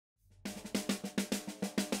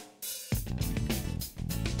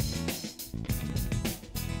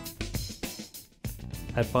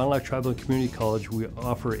At Fond du Lac Tribal and Community College, we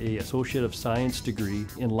offer an Associate of Science degree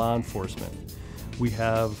in law enforcement. We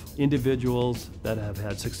have individuals that have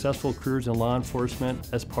had successful careers in law enforcement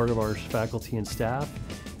as part of our faculty and staff.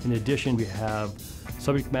 In addition, we have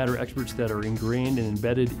subject matter experts that are ingrained and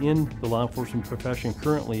embedded in the law enforcement profession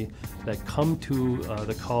currently that come to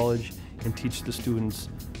the college and teach the students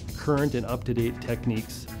current and up-to-date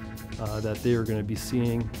techniques that they are going to be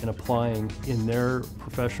seeing and applying in their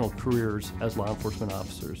professional careers as law enforcement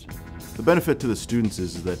officers. The benefit to the students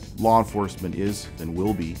is that law enforcement is and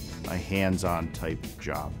will be a hands-on type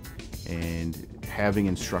job, and having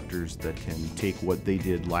instructors that can take what they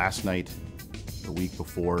did last night, the week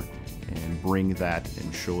before, and bring that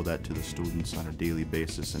and show that to the students on a daily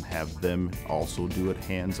basis and have them also do it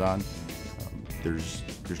hands-on.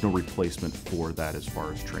 There's no replacement for that as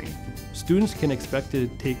far as training. Students can expect to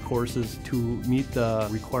take courses to meet the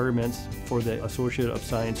requirements for the Associate of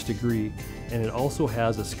Science degree, and it also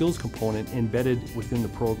has a skills component embedded within the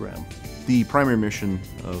program. The primary mission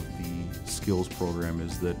of the skills program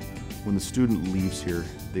is that when the student leaves here,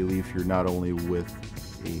 they leave here not only with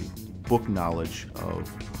a book knowledge of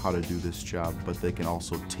how to do this job, but they can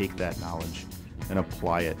also take that knowledge and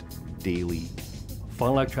apply it daily.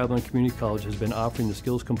 Fond du Lac Tribal and Community College has been offering the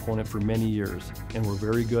skills component for many years, and we're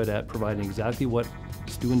very good at providing exactly what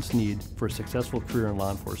students need for a successful career in law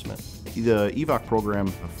enforcement. The EVOC program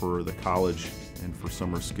for the college and for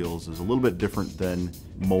summer skills is a little bit different than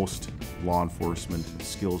most law enforcement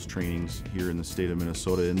skills trainings here in the state of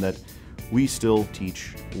Minnesota in that we still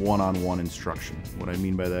teach one-on-one instruction. What I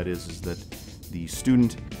mean by that is that the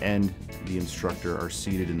student and the instructor are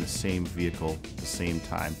seated in the same vehicle at the same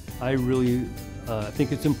time. I really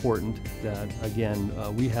think it's important that, again,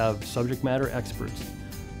 we have subject matter experts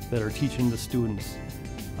that are teaching the students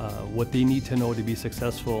what they need to know to be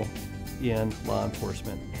successful in law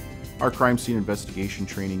enforcement. Our crime scene investigation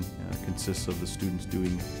training consists of the students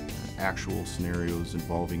doing actual scenarios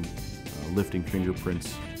involving lifting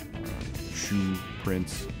fingerprints, shoe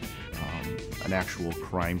prints, an actual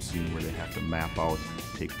crime scene where they have to map out,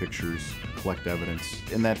 take pictures, collect evidence,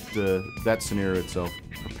 and that scenario itself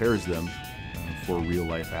prepares them for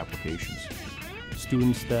real-life applications.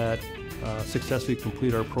 Students that successfully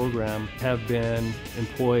complete our program have been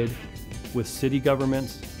employed with city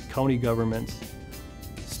governments, county governments,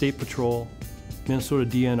 state patrol, Minnesota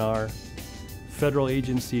DNR, federal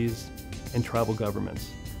agencies, and tribal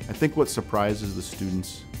governments. I think what surprises the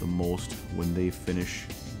students the most when they finish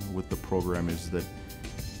with the program is that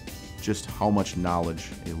just how much knowledge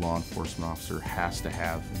a law enforcement officer has to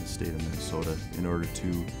have in the state of Minnesota in order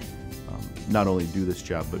to not only do this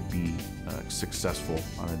job but be successful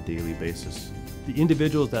on a daily basis. The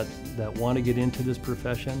individuals that want to get into this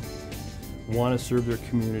profession want to serve their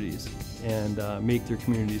communities and make their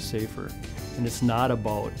communities safer. And it's not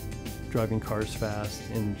about driving cars fast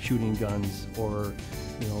and shooting guns or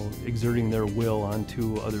exerting their will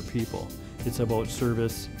onto other people. It's about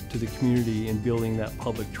service to the community and building that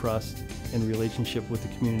public trust and relationship with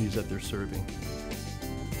the communities that they're serving.